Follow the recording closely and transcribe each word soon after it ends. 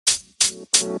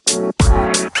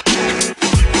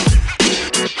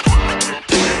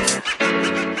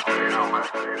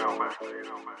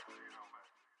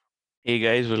Hey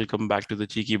guys, welcome back to the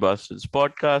Cheeky Bastards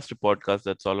podcast, a podcast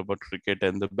that's all about cricket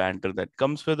and the banter that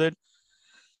comes with it.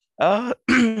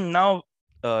 Now,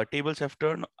 tables have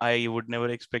turned. I would never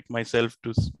expect myself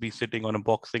to be sitting on a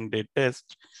Boxing Day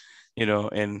test,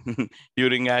 and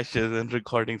during Ashes and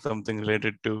recording something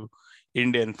related to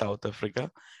India and South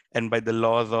Africa. And by the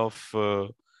laws of,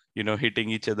 hitting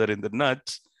each other in the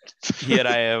nuts, here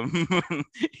I am,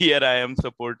 here I am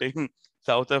supporting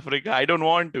South Africa. I don't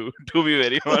want to be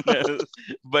very honest,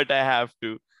 but I have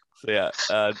to. So yeah,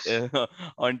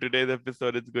 on today's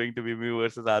episode, it's going to be me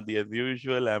versus Adi as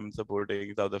usual. I'm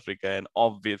supporting South Africa, and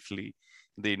obviously,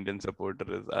 the Indian supporter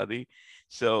is Adi.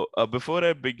 So before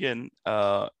I begin,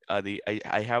 Adi,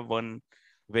 I have one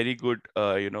very good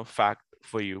fact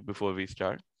for you before we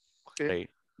start. Okay. Right,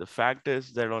 the fact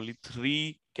is that only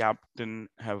three captain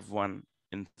have won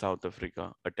in South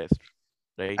Africa a test.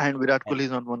 Right, And Virat and Kohli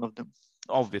is not one of them.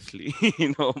 obviously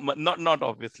not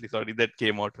obviously, sorry, that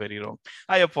came out very wrong.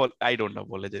 I don't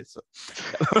apologize, so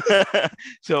yeah.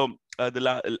 So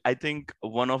I think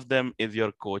one of them is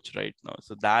your coach right now,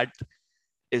 so that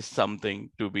is something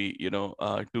to be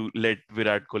to let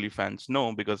Virat Kohli fans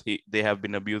know, because they have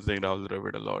been abusing Rahul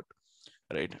Dravid a lot,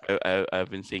 right? I've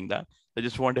been seeing that. I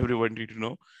just want everybody to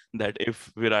know that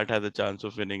if Virat has a chance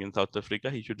of winning in South Africa,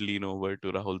 he should lean over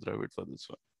to Rahul Dravid for this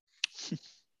one.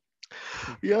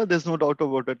 Yeah, there's no doubt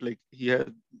about it. Like he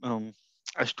had,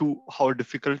 as to how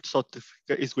difficult South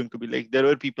Africa is going to be. Like there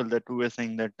were people that were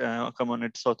saying that, come on,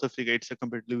 it's South Africa. It's a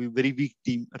completely very weak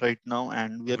team right now,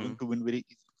 and we are Mm-hmm. going to win very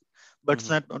easily. But it's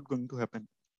Mm-hmm. not going to happen.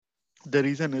 The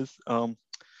reason is,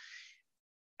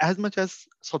 as much as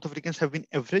South Africans have been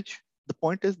average, the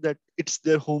point is that it's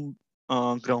their home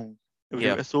ground Yeah.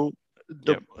 everywhere. So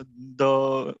the Yeah.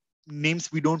 the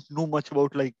names we don't know much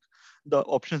about, like the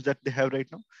options that they have right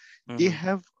now, they Mm-hmm.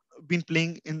 have been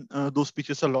playing in those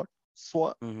pitches a lot.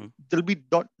 So Mm-hmm. they'll be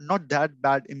not that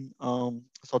bad in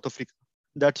South Africa.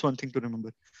 That's one thing to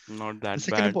remember. Not The that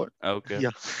second bad. important, Okay.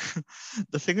 yeah,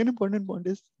 the second important point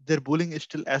is their bowling is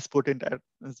still as potent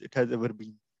as it has ever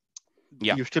been.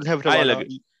 Yeah, You still have I'll Rawala.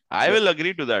 agree. I Yeah. will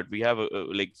agree to that. We have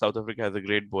like South Africa has a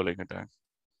great bowling attack.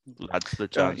 That's the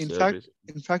chance.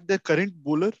 In fact, their current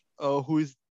bowler, who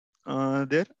is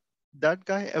there, that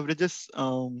guy averages,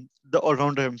 the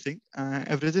all-rounder I'm saying,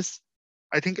 averages,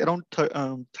 I think around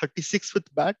 36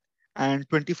 with bat and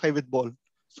 25 with ball.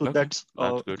 So Okay, that's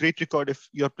that's a good. great record if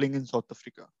you're playing in South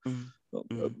Africa.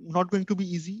 Mm-hmm. Not going to be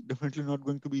easy, definitely not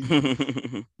going to be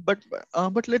easy.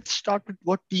 But let's start with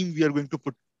what team we are going to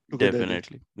put together. Like,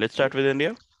 Definitely. Let's yeah, start with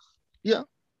India. yeah.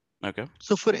 Okay.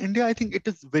 So for India, I think it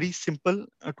is very simple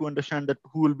to understand that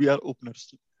who will be our openers.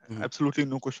 Mm-hmm. Absolutely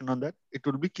no question on that. It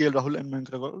will be KL Rahul and Mayank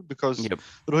Agarwal, because Yep.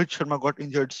 Rohit Sharma got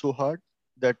injured so hard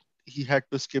that he had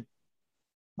to skip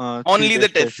three Only the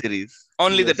test test tests. series.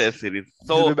 Only the Yes, test series.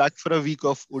 he'll be So back for a week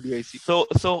of ODI series.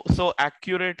 so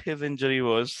accurate his injury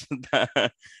was.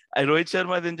 That Rohit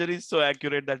Sharma's injury is so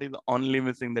accurate that he's only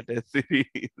missing the test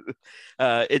series.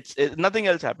 Nothing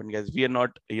else happened, guys. We are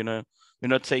not, we're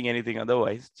not saying anything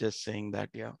otherwise. Just saying that,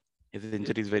 yeah, his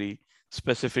injury is very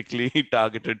specifically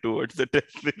targeted towards the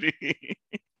test series.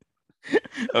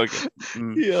 Okay.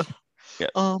 Mm, Yeah. yeah.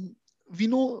 Um, we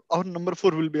know our number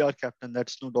four will be our captain.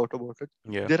 That's no doubt about it.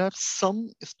 Yeah. There are some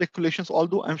speculations,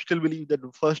 although I'm still believe that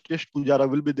the first test Pujara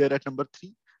will be there at number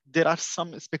three. There are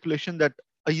some speculation that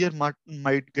Ayer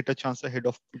might get a chance ahead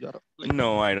of Pujara. Like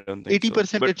No, I don't think so.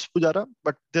 80% But it's Pujara,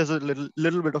 but there's a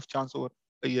little bit of chance over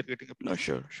Ayer getting a no, place.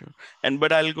 sure, sure. And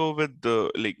but I'll go with the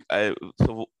like I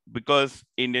so because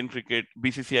Indian cricket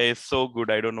BCCI is so good,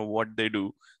 I don't know what they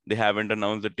do. They haven't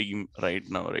announced the team right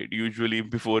now, right? Usually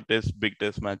before big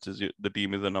test matches, the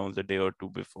team is announced a day or two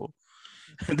before.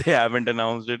 They haven't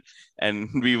announced it, and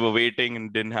we were waiting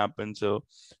and didn't happen. So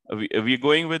we're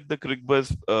going with the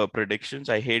Crickbuzz predictions.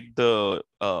 I hate the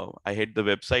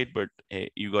website, but hey,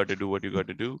 you got to do what you got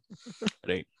to do,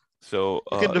 right? So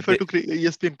You can refer to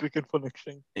ESPN cricket for next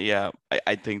time. yeah,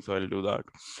 I think so. I'll do that.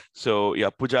 So yeah,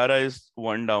 Pujara is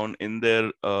one down in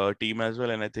their team as well,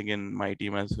 and I think in my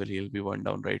team as well, he'll be one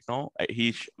down right now.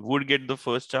 He would get the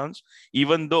first chance,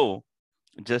 even though,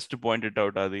 just to point it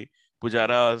out, Adi,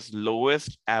 Pujara's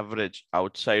lowest average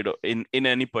outside in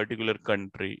any particular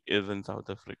country is in South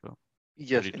Africa,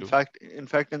 Yes, 32. in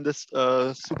fact, in this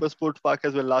Super Sports Park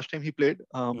as well. Last time he played,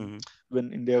 Mm-hmm.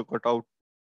 when India got out,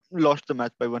 lost the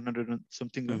match by 100 and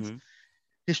something runs. Mm-hmm.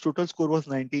 His total score was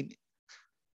 19.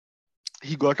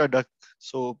 He got a duck,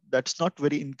 so that's not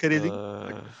very encouraging.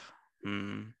 Uh,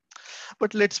 hmm.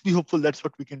 But let's be hopeful. That's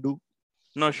what we can do.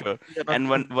 No, sure. They're not. And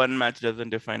one match doesn't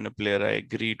define a player. I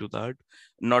agree to that.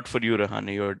 Not for you,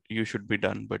 Rahane. You should be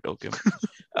done, but okay.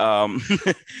 Um,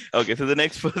 okay. So the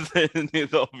next person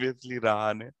is obviously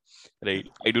Rahane, right?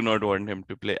 I do not want him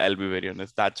to play. I'll be very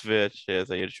honest. That's where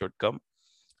Shreyas Iyer should come,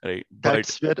 right? But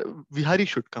That's where Vihari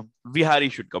should come. Vihari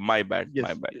should come. My bad. Yes,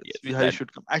 My bad. yes, Yes, Vihari that.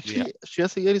 should come. Yeah. Actually,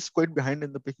 Shreyas Iyer is quite behind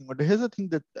in the picking order. Here's the thing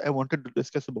that I wanted to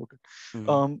discuss about it.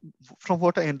 Mm-hmm. From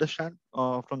what I understand,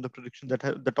 from the prediction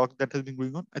the talk that has been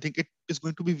going on, I think it is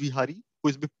going to be Vihari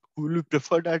who will be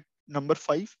preferred at number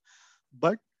 5.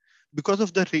 But because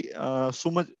of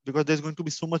so much, because there's going to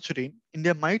be so much rain,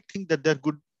 India might think that they're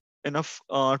good enough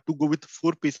to go with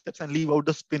 4 pacers and leave out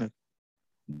the spinner.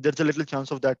 There's a little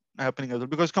chance of that happening as well.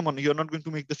 Because come on, you're not going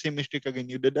to make the same mistake again.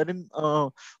 You did that in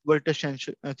World Test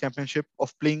Championship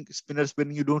of playing spinners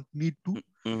when you don't need to.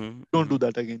 Mm-hmm. Don't Mm-hmm. do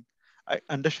that again. I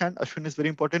understand Ashwin is very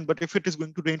important, but if it is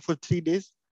going to rain for 3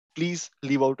 days, please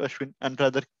leave out Ashwin and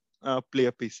rather play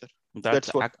a pacer. That's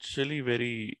That's what. actually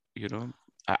very,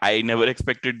 I never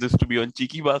expected this to be on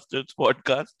Cheeky Bastards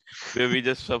podcast where we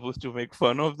just supposed to make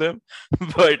fun of them.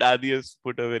 But Adi has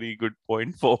put a very good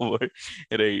point forward,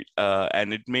 right?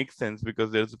 And it makes sense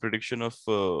because there's a prediction of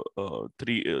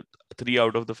three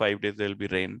out of the 5 days there'll be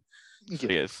rain. So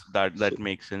Yes. yes, that So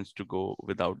makes sense to go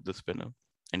without the spinner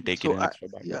and take in So an extra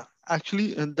batter. yeah,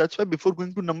 actually, and that's why before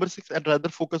going to number 6, I'd rather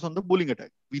focus on the bowling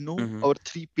attack. We know Mm-hmm. our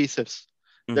 3 pacers.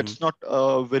 Mm-hmm. That's not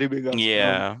a very big ask.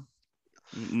 Yeah.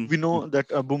 We Mm-hmm. know that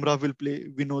Bumrah will play.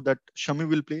 We know that Shami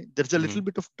will play. There's a Mm-hmm. little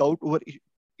bit of doubt over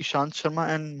Ishant Sharma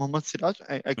and Mohammad Siraj.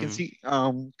 I can Mm-hmm. see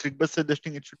Crickbus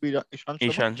suggesting it should be Ishant Sharma.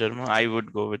 Ishant Sharma, I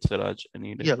would go with Siraj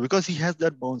any day. Yeah, because he has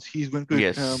that bounce. He's going to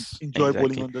Yes, enjoy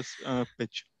bowling exactly. on this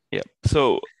pitch. Yeah.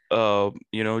 So,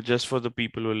 just for the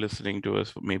people who are listening to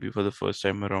us, maybe for the first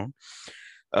time around,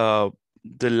 uh,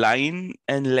 the line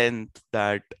and length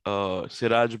that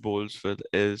Siraj bowls with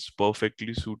is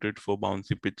perfectly suited for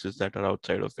bouncy pitches that are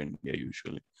outside of India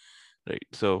usually, right?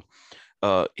 So,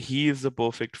 he is the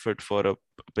perfect fit for a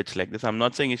pitch like this. I'm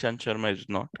not saying Ishant Sharma is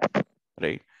not,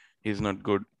 right? He's not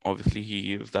good. Obviously,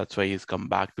 he is. That's why he's come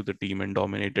back to the team and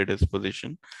dominated his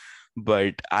position.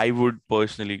 But I would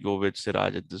personally go with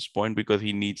Siraj at this point because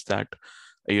he needs that.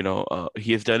 He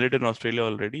has done it in Australia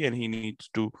already, and he needs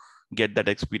to get that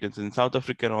experience in South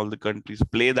Africa and all the countries.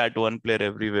 Play that one player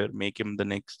everywhere. Make him the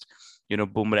next,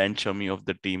 Bumrah and Shami of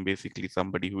the team. Basically,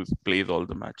 somebody who plays all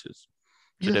the matches.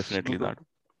 So Yes, no definitely doubt. that.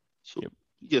 So Yep.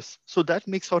 yes, so that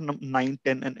makes our 9,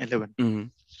 10, and 11.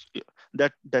 Mm-hmm. Yeah,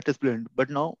 that is brilliant. But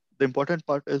now the important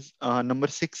part is number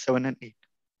 6, 7, and 8.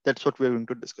 That's what we're going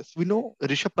to discuss. We know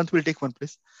Rishabh Pant will take one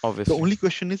place. The Obviously. only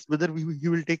question is whether he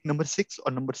will take number 6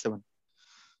 or number 7.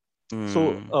 So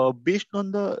Mm-hmm. based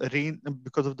on the rain,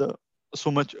 because of the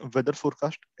so much weather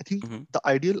forecast, I think the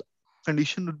ideal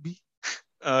condition would be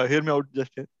hear me out just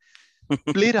here.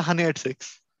 Play Rahane at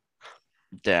 6.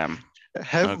 Damn.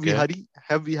 Have Okay.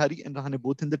 Vihari and Rahane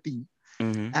both in the team,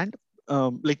 Mm-hmm. and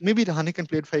like maybe Rahane can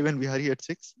play at 5 and Vihari at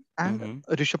 6, and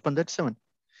Mm-hmm. Rishabh Pant at 7.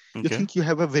 You Okay. think you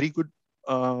have a very good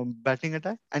batting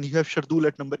attack, and you have Shardul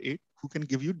at number 8, who can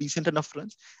give you decent enough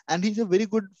runs, and he's a very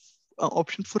good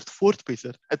option for fourth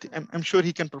pacer. I'm sure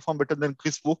he can perform better than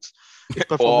Chris Wokes is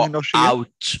performing Oh, in Australia.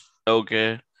 ouch.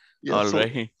 Okay. Yeah, All so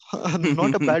right.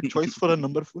 not a bad choice for a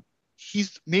number 4.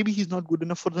 He's not good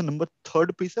enough for the number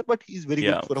third pacer, but he's very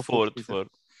good Yeah, for a fourth fourth, pacer. fourth.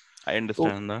 I So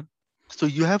understand that. so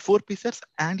you have 4 pacers,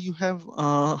 and you have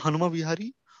Hanuma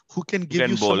Vihari, who can Who give you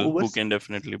can some bowl? Who overs. can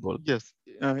definitely bowl? Yes,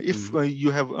 if Mm-hmm. you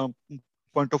have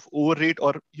point of overrate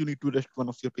or you need to rest one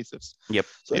of your pacers. Yep.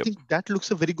 So I Yep. think that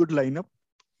looks a very good lineup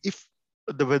if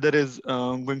the weather is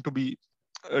going to be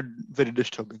very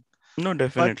disturbing. No, But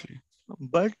definitely.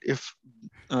 if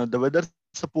the weather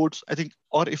supports, I think,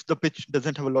 or if the pitch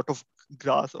doesn't have a lot of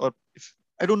grass, or if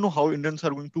I don't know how Indians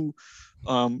are going to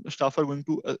staff are going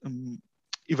to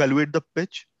evaluate the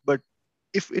pitch, but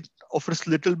if it offers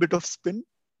little bit of spin,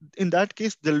 in that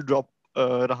case they'll drop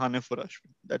Rahane for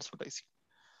Ashwin. That's what I see.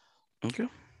 Okay.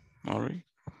 All right.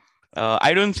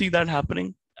 I don't see that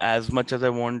happening as much as I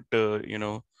want,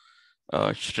 Shreyas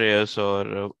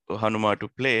or Hanuma to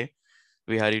play,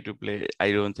 Vihari to play.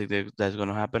 I don't think that's going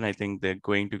to happen. I think they're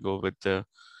going to go with the,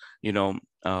 you know,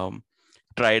 um,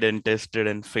 tried and tested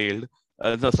and failed.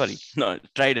 No, sorry, no,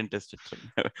 tried and tested. Sorry,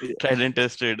 Yeah. tried and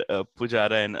tested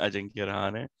Pujara and Ajinkya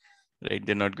Rahane. Right,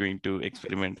 they're not going to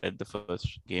experiment at the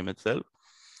first game itself.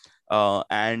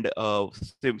 And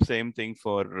same thing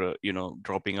for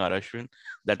dropping our Ashwin.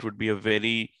 That would be a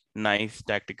very nice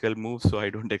tactical move. So I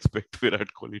don't expect Virat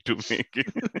Kohli to make it.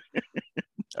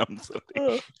 I'm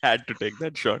sorry, had to take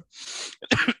that shot.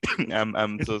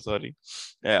 I'm so sorry.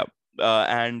 Yeah,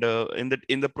 and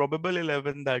in the probable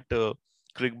 11 that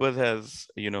Krigbuzz has,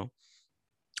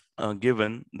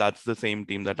 given, that's the same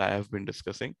team that I have been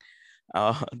discussing.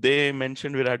 They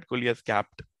mentioned Virat Kohli as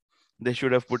capped. They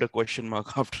should have put a question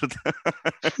mark after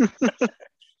that.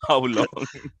 How long?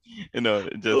 you know,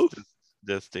 Oh, just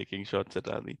just taking shots at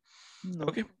Adi. no.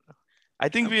 Okay. I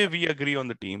think Um, we agree on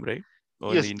the team, right? On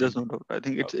the yes, Indian there's no team. doubt. I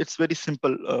think Okay, it's very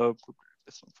simple to predict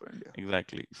this one for India.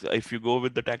 exactly. So if you go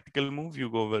with the tactical move, you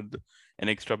go with an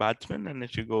extra batsman, and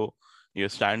if you go your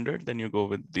standard, then you go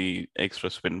with the extra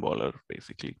spin bowler,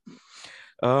 basically. Yeah.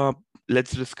 Uh,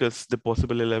 let's discuss the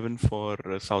possible 11 for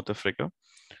South Africa,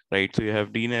 right? So you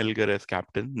have Dean Elgar as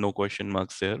captain, no question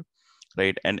marks there,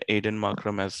 right? And Aiden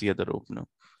Markram as the other opener.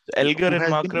 So Yeah, Elgar who and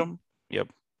has been Markram, yep.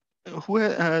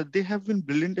 they have been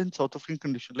brilliant in South African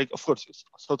condition. Like, of course, yes,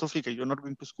 South Africa, you're not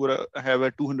going to score have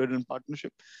a 200 in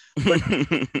partnership, but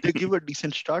they give a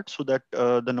decent start so that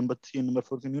the number 3 and number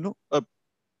 4 can,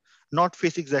 not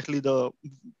face exactly the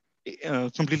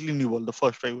completely new ball, the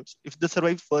first 5 overs. If they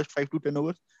survive first 5 to 10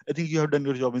 overs, I think you have done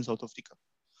your job in South Africa.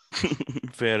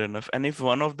 Fair enough. And if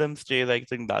one of them stays, I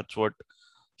think that's what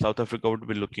South Africa would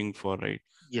be looking for, right?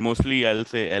 Yeah. Mostly, I'll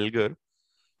say Elgar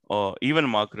or even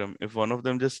Markram. If one of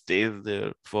them just stays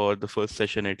there for the first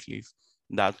session at least,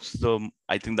 I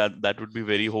think that would be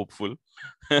very hopeful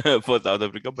for South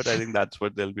Africa. But I think that's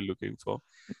what they'll be looking for.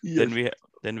 Then Yes. we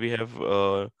then we have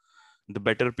the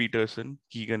better Peterson,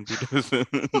 Keegan Peterson.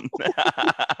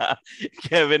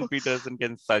 Kevin Peterson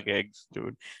can suck eggs,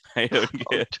 dude. I don't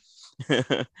care.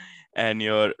 Ouch. And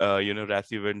your,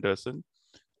 Rassi Winterson,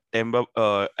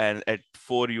 Temba, and at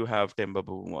 4 you have Temba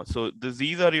Bavuma. So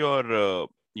these are your,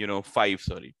 five.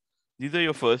 Sorry, these are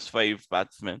your first five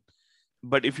batsmen.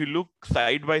 But if you look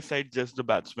side by side, just the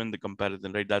batsmen, the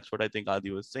comparison, right? That's what I think Adi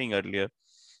was saying earlier.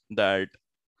 That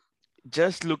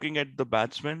just looking at the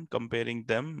batsmen, comparing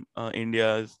them,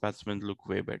 India's batsmen look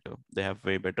way better. They have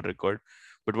way better record.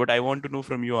 But what I want to know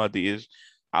from you, Adi, is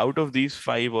out of these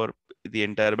five or the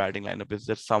entire batting lineup, is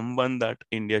there someone that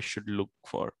India should look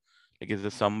for? Like, is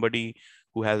there somebody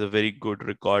who has a very good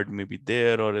record, maybe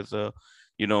there, or is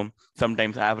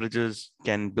sometimes averages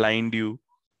can blind you.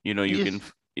 You can.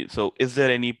 Yes. So, is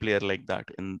there any player like that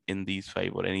in these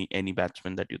five, or any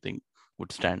batsman that you think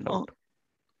would stand Uh, out?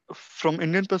 from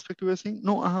Indian perspective, I think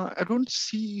no, I don't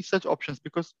see such options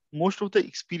because most of the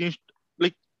experienced,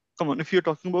 like, come on, if you're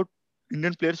talking about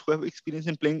Indian players who have experience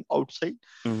in playing outside,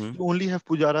 Mm-hmm. you only have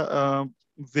Pujara,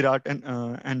 Virat, and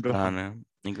Rahan. Rahane,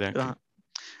 exactly. Rahan.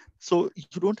 So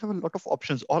you don't have a lot of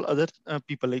options. All other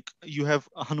people, like you have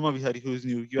Hanuma Vihari, who is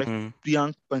new. You have Mm,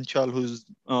 Priyank Panchal, who's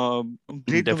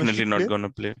great definitely domestic not player. gonna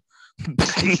play.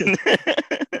 Yes.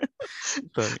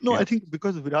 Sorry, No, yeah. I think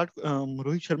because Rohit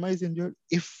Sharma is injured,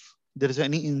 if there is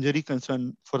any injury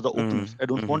concern for the openers, I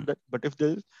don't Mm-hmm. want that. But if there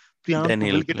is, Priyank Then will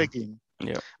he'll get a play. game.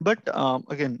 Yeah. But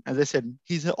again, as I said,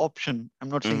 he's an option. I'm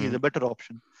not saying he's Mm-hmm. a better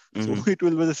option. So Mm-hmm. it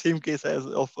will be the same case as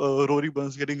of Rory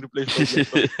Burns getting replaced by Virat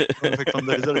Kohli. No effect on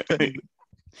the result anyway.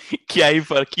 क्या ही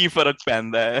फर्क की फर्क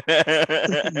पैंदा है.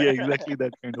 Yeah, exactly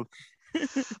that kind of.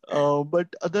 But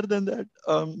other than that,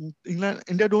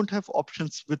 India don't have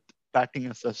options with batting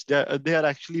as such. They are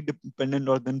actually dependent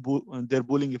on their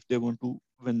bowling if they want to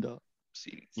win the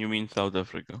series. You mean South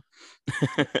Africa?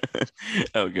 Yeah.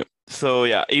 Okay. So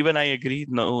yeah, even I agree.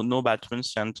 No batsman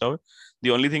stands out.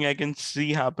 The only thing I can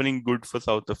see happening good for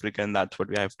South Africa, and that's what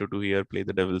we have to do here, play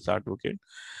the devil's advocate,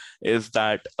 is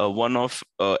that one of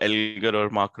Elgar or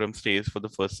Markram stays for the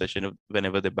first session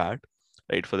whenever they bat,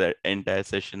 right, for the entire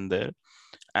session there,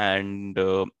 and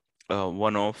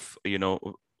one of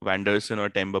Vanderson or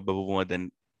Temba Bavuma then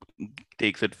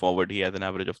takes it forward. He has an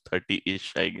average of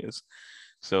 30-ish, I guess.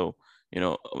 So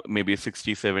maybe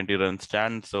 60, 70 run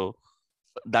stand. So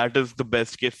that is the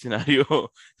best case scenario.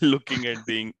 Looking at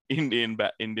the Indian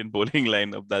bowling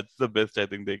lineup, that's the best I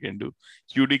think they can do.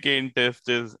 QDK in test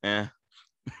is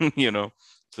you know,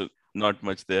 so not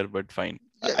much there, but fine.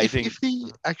 Yeah, I if think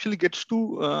he actually gets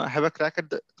to have a crack at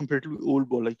the comparatively old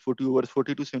ball, like 40 overs,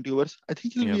 40 to 70 overs, I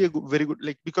think he'll yeah, be a very good,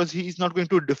 like, because he's not going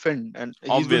to defend and he's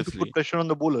going to put obviously, pressure on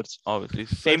the bowlers. obviously,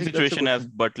 So I same think that's a situation good as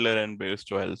thing. Butler and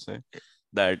Bairstow, I'll say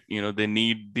that they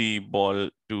need the ball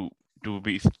to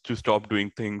stop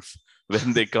doing things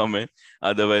when they come in.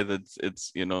 Otherwise,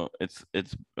 it's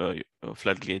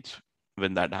floodgates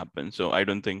when that happens. So I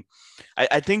don't think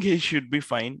I think he should be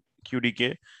fine.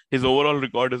 QDK, his overall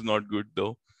record is not good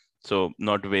though, so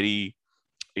not very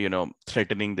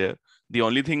threatening there. The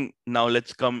only thing now,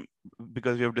 let's come,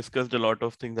 because we have discussed a lot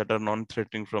of things that are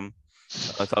non-threatening from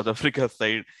South Africa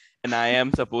side. and I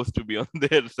am supposed to be on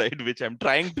their side, which I'm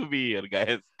trying to be here,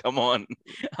 guys. Come on,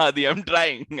 Adi, I'm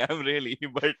trying. I'm really,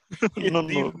 but No,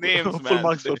 these no, names, full man,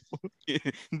 marks for.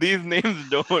 these names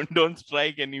don't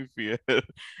strike any fear.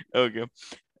 Okay,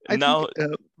 I think now,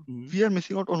 mhm. we are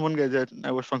missing out on one guy that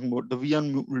I was talking about, the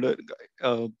Vian Muller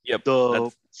guy. Yep, The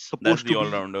that's supposed the to all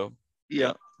be, rounder. yeah,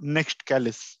 Yeah, next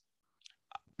Callis.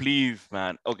 please,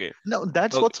 man. Okay, Now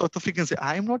that's okay, what South Africans say.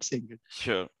 I am not saying it.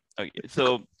 sure. Okay,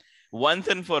 so once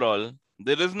and for all,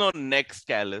 there is no next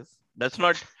callus. That's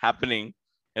not happening,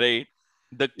 right?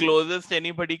 The Yeah. closest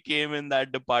anybody came in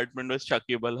that department was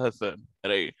Shakib Al Hasan,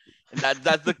 right? And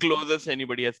that's the closest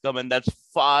anybody has come, and that's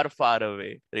far, far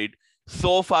away, right?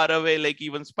 So far away, like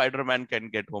even Spider-Man can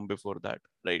get home before that,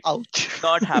 right? Ouch.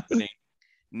 Not happening.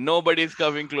 Nobody's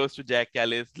coming close to Jack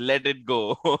Callis. Let it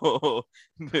go.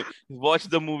 Watch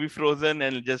the movie Frozen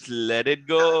and just let it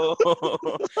go.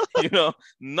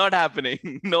 Not happening.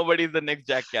 Nobody's the next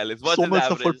Jack Callis. What's So his much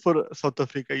support average? for South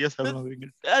Africa. Yes, I'm loving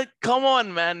it. Come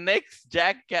on, man. Next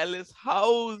Jack Callis.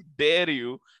 How dare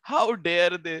you? How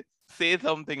dare they say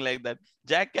something like that?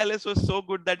 Jack Callis was so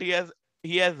good that he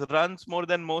has runs more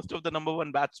than most of the number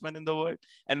one batsmen in the world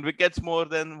and wickets more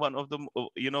than one of the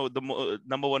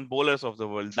number one bowlers of the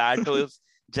world. That was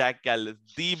Jack Callis,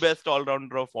 the best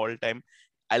all-rounder of all time.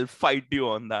 I'll fight you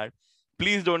on that.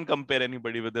 Please don't compare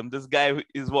anybody with him. This guy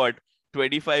is what,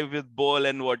 25 with ball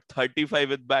and what, 35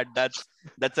 with bat.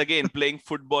 That's again playing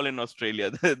football in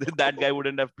Australia. That guy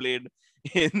wouldn't have played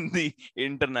in the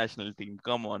international team.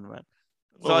 Come on, man.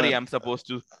 No Sorry, man, I'm supposed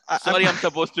to. I'm. Sorry, I'm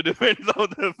supposed to defend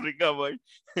South Africa, but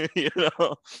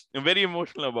I'm very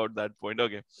emotional about that point.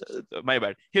 Okay, so my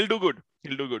bad. He'll do good.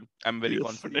 He'll do good. I'm very Yes,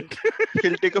 yes. confident.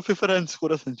 He'll take a fiffer and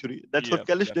score a century. That's Yeah, what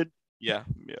Kalish yeah, did.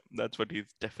 yeah. That's what he's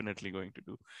definitely going to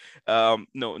do.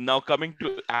 No, now coming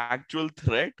to actual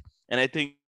threat, and I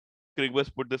think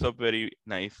Krigbus put this up very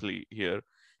nicely here.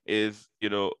 Is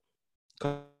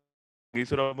Kagiso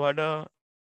Rabada,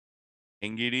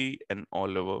 Engidi, and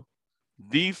Oliver.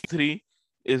 These three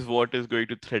is what is going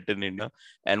to threaten India.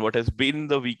 And what has been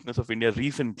the weakness of India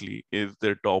recently is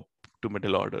their top to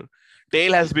middle order.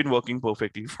 Tail has been working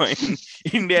perfectly fine.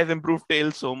 India has improved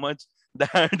tail so much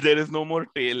that there is no more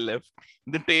tail left.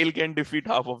 The tail can defeat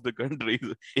half of the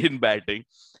countries in batting.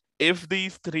 If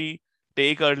these three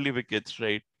take early wickets,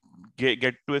 right,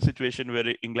 get to a situation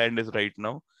where England is right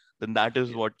now, then that is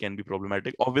Yeah. what can be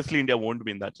problematic. Obviously, India won't be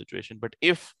in that situation. But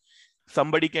if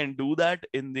somebody can do that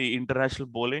in the international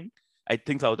bowling, I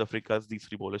think South Africa's these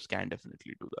three bowlers can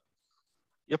definitely do that.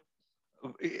 Yep.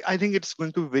 I think it's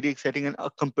going to be very exciting and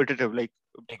competitive, like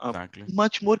uh, Exactly.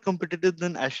 much more competitive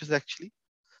than Ashes actually.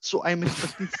 So I'm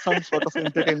expecting some sort of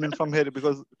entertainment from here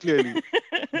because clearly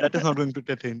that is not going to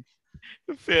entertain.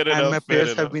 Fair And my enough. Fair prayers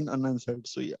have enough. been unanswered.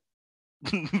 So yeah.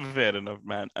 Fair enough,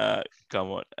 man.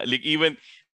 Come on. Like even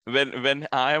when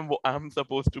I'm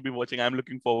supposed to be watching, I'm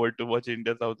looking forward to watch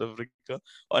India South Africa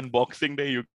on Boxing Day.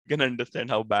 You can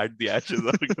understand how bad the Ashes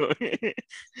are going.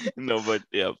 No, but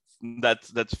yeah,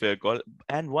 that's fair call.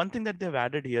 And one thing that they've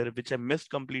added here, which I missed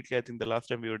completely, I think the last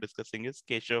time we were discussing, is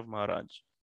Keshav Maharaj.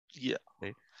 Yeah.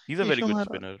 Right? He's a very Keshav good Maharaj.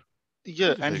 spinner. Yeah, He's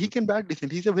a and very he good can spinner. bat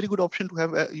decent. He's a very good option to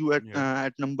have you Yeah.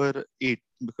 at number 8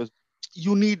 because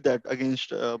you need that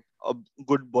against a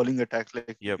good bowling attack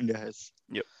like Yep. India has.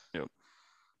 Yep. Yep.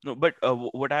 No, but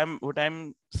what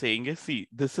I'm saying is, see,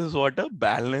 this is what a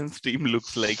balanced team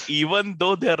looks like, even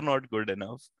though they are not good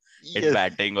enough at Yes,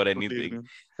 batting or totally agree. anything,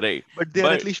 right? But they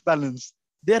are at But least balanced.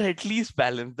 they're at least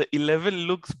balanced. The 11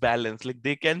 looks balanced. Like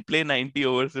they can play 90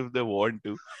 overs if they want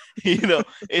to.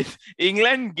 It's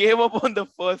England gave up on the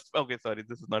first. Okay, sorry,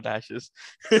 this is not Ashes.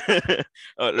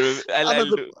 I'll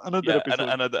Another do. another Yeah,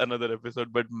 episode, another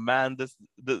episode. But man,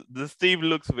 this team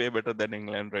looks way better than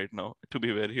England right now. To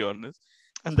be very honest,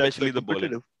 and that's why especially the bowling.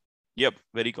 competitive. Yep,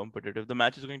 very competitive. The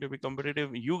match is going to be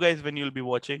competitive. You guys, when you'll be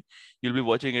watching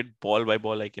it ball by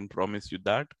ball. I can promise you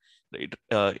that.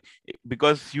 Right?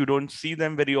 Because you don't see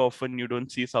them very often. You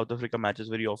don't see South Africa matches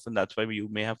very often. That's why you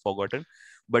may have forgotten.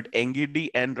 But Ngidi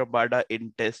and Rabada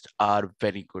in Test are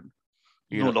very good.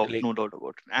 Like No doubt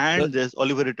about it. the And there's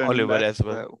Oliver returning Oliver back, as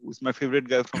well. who's my favorite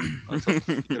guy from South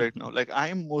Africa right now. Like I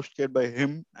am most scared by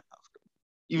him,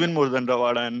 even more than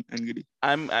Rawada and Giri.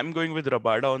 I'm going with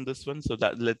Rabada on this one. So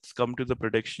that let's come to the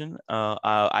prediction.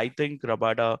 I think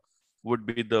Rabada would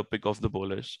be the pick of the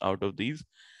bowlers out of these,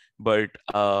 but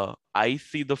I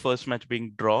see the first match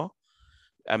being draw.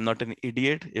 I'm not an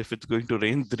idiot. If it's going to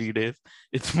rain 3 days,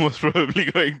 it's most probably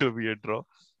going to be a draw.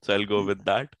 So I'll go with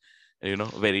that.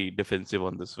 Very defensive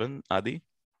on this one. Adi?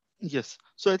 Yes.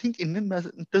 So I think Indian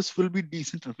batters will be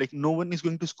decent enough. Like no one is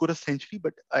going to score a century,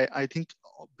 but I think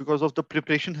because of the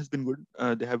preparation has been good,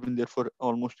 they have been there for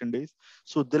almost 10 days.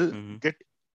 So they'll Mm-hmm. get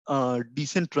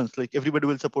decent runs. Like everybody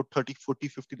will support 30, 40,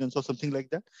 50 runs or something like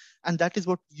that. And that is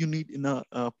what you need in a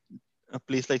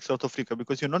place like South Africa,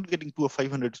 because you're not getting to a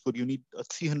 500 score. You need a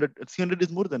 300. 300 is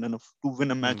more than enough to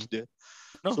win a Mm-hmm. match there.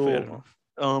 No, fair So enough.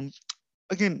 um,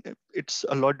 again, it's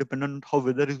a lot dependent on how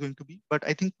weather is going to be, but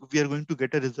I think we are going to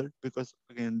get a result because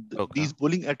again, Okay. these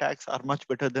bowling attacks are much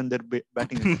better than their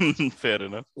batting attacks. Fair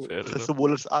enough. So, Fair enough. so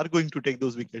bowlers are going to take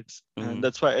those wickets, and Mm-hmm.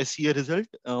 that's why I see a result.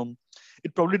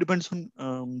 It probably depends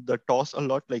on the toss a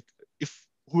lot. Like if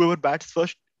whoever bats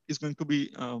first is going to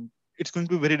be, it's going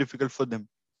to be very difficult for them.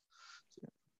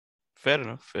 Fair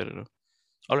enough. Fair enough.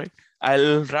 All right.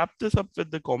 I'll wrap this up with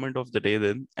the comment of the day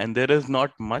then. And there is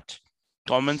not much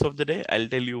comments of the day. I'll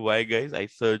tell you why, guys. I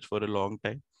searched for a long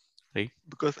time. Right.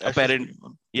 Because Ash is Apparent. going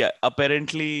on. Yeah.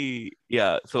 Apparently.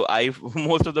 Yeah. So I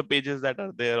most of the pages that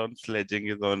are there on sledging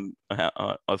is on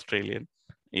Australian.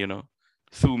 You know,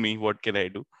 sue me. What can I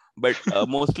do? But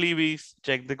mostly we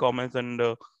check the comments on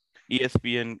the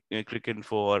ESPN cricket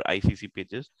for ICC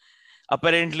pages.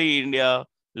 Apparently, India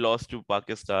lost to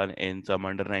Pakistan in some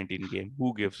under 19 game.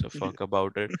 Who gives a Yeah. fuck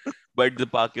about it? But the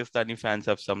Pakistani fans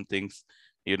have some things,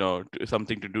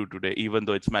 something to do today, even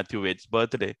though it's Matthew Wade's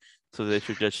birthday. So they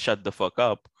should just shut the fuck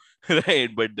up, right?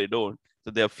 But they don't.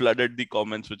 So they have flooded the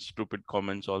comments with stupid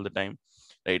comments all the time,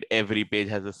 right? Every page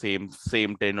has the same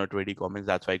 10 or 20 comments.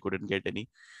 That's why I couldn't get any.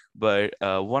 But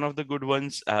one of the good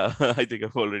ones, I think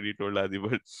I've already told Adi,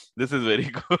 but this is very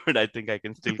good. I think I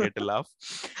can still get a laugh.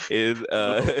 Is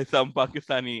Oh, some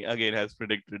Pakistani again has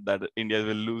predicted that India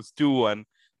will lose 2-1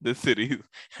 this series,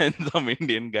 and some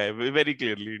Indian guy, very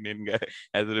clearly Indian guy,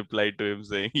 has replied to him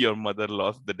saying, "Your mother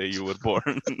lost the day you were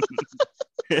born."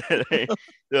 Right.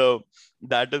 So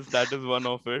that is one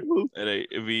of it. Right.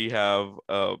 We have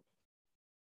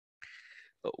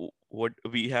what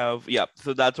we have, yeah,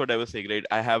 so that's what I was saying, right?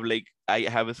 I have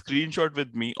a screenshot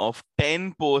with me of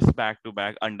 10 posts back to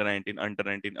back, under 19, under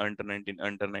 19, under 19,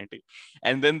 under 19,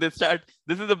 and then they start.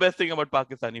 This is the best thing about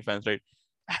Pakistani fans, right?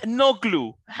 No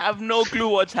clue, have no clue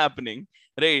what's happening,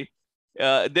 right?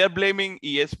 They're blaming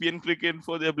ESPN cricket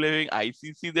for, they're blaming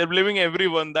ICC, they're blaming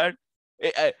everyone that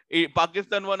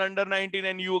Pakistan won under 19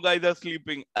 and you guys are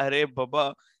sleeping. Arey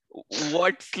baba,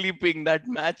 what sleeping? That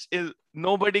match is,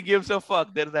 nobody gives a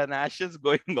fuck. There's an Ashes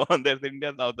going on. There's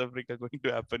India South Africa going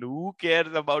to happen. Who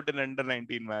cares about an under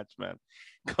 19 match, man?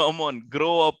 Come on,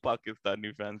 grow up,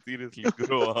 Pakistani fans. Seriously,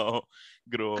 grow up,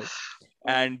 grow up.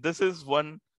 And this is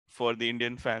one for the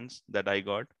Indian fans that I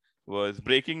got, was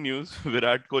breaking news: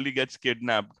 Virat Kohli gets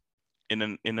kidnapped in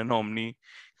an Omni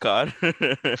car.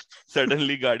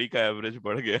 Suddenly, गाड़ी का average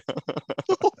बढ़ गया.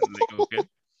 Like, okay,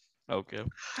 okay,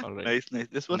 all right. nice, nice.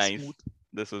 This was Nice. smooth.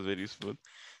 This was very smooth.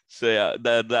 So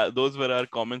yeah, those were our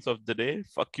comments of the day.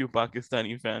 Fuck you,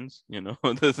 Pakistani fans.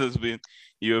 This has been,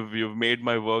 you've made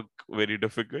my work very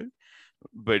difficult.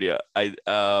 But yeah,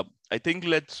 I think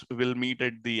we'll meet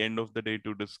at the end of the day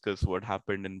to discuss what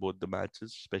happened in both the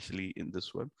matches, especially in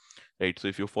this one. Right. So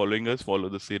if you're following us, follow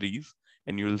the series,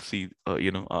 and you'll see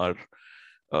our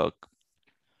uh,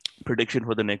 prediction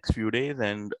for the next few days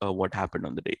and what happened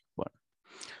on the day one.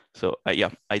 So yeah,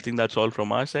 I think that's all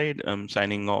from our side. I'm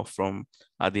signing off from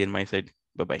Adi and my side.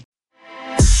 Bye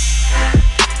bye.